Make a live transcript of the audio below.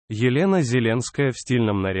Елена Зеленская в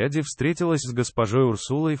стильном наряде встретилась с госпожой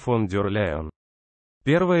Урсулой Фон Ляен.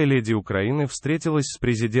 Первая леди Украины встретилась с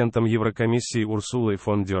президентом Еврокомиссии Урсулой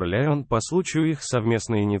Фон Ляен по случаю их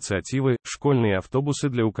совместной инициативы «Школьные автобусы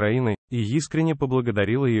для Украины» и искренне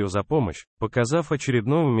поблагодарила ее за помощь, показав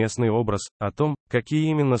очередной уместный образ. О том, какие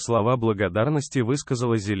именно слова благодарности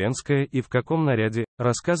высказала Зеленская и в каком наряде,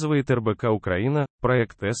 рассказывает РБК Украина,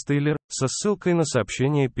 проект «Стильный», со ссылкой на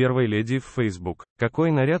сообщение первой леди в Facebook. Какой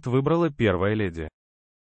наряд выбрала первая леди?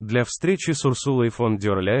 Для встречи с Урсулой Фон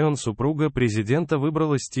Ляен супруга президента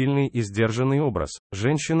выбрала стильный и сдержанный образ.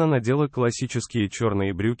 Женщина надела классические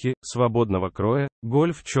черные брюки, свободного кроя,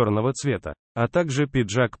 гольф черного цвета, а также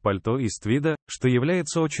пиджак-пальто из твида, что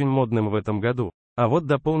является очень модным в этом году. А вот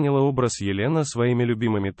дополнила образ Елена своими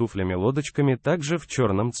любимыми туфлями-лодочками также в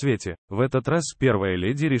черном цвете. В этот раз первая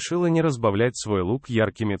леди решила не разбавлять свой лук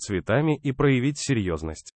яркими цветами и проявить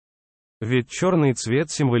серьезность. Ведь черный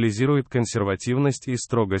цвет символизирует консервативность и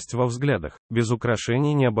строгость во взглядах. Без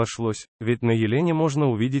украшений не обошлось, ведь на Елене можно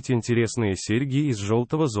увидеть интересные серьги из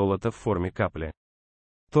желтого золота в форме капли.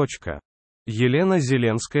 Елена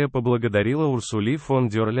Зеленская поблагодарила Урсуле Фон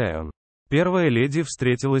Ляен. Первая леди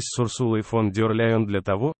встретилась с Урсулой Фон Ляен для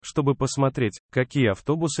того, чтобы посмотреть, какие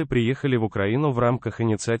автобусы приехали в Украину в рамках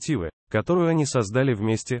инициативы, которую они создали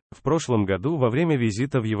вместе. В прошлом году во время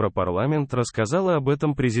визита в Европарламент рассказала об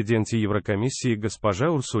этом президенте Еврокомиссии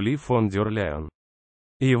госпожа Урсуле Фон Ляен.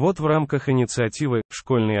 И вот в рамках инициативы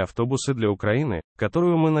 «Школьные автобусы для Украины»,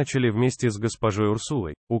 которую мы начали вместе с госпожой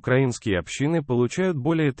Урсулой, украинские общины получают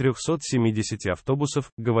более 370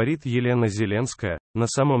 автобусов, говорит Елена Зеленская. На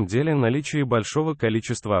самом деле наличие большого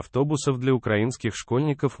количества автобусов для украинских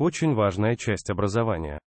школьников очень важная часть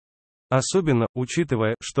образования. Особенно,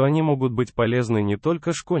 учитывая, что они могут быть полезны не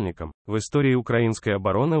только школьникам. В истории украинской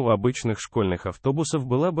обороны у обычных школьных автобусов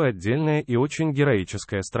была бы отдельная и очень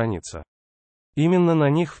героическая страница. Именно на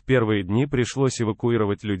них в первые дни пришлось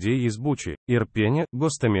эвакуировать людей из Бучи, Ирпеня,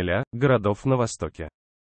 Гостомеля, городов на востоке.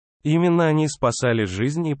 Именно они спасали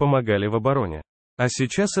жизнь и помогали в обороне. А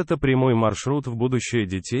сейчас это прямой маршрут в будущее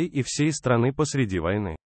детей и всей страны посреди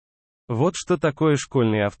войны. Вот что такое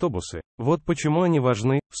школьные автобусы, вот почему они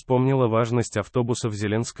важны, вспомнила важность автобусов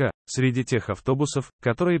Зеленская. Среди тех автобусов,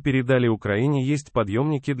 которые передали Украине, есть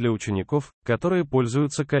подъемники для учеников, которые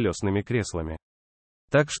пользуются колесными креслами.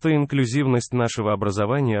 Так что инклюзивность нашего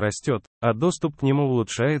образования растет, а доступ к нему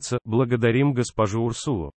улучшается. Благодарим госпожу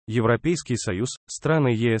Урсулу, Европейский Союз, страны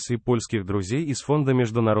ЕС и польских друзей из Фонда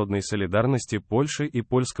международной солидарности Польши и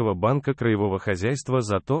Польского банка краевого хозяйства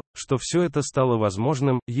за то, что все это стало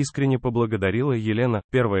возможным. Искренне поблагодарила Елена.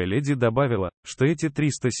 Первая леди добавила, что эти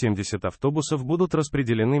 370 автобусов будут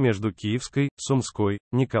распределены между Киевской, Сумской,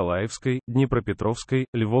 Николаевской, Днепропетровской,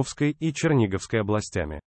 Львовской и Черниговской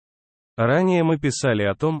областями. Ранее мы писали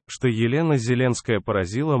о том, что Елена Зеленская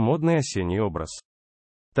поразила модный осенний образ.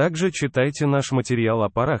 Также читайте наш материал о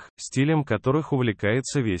парах, стилем которых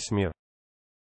увлекается весь мир.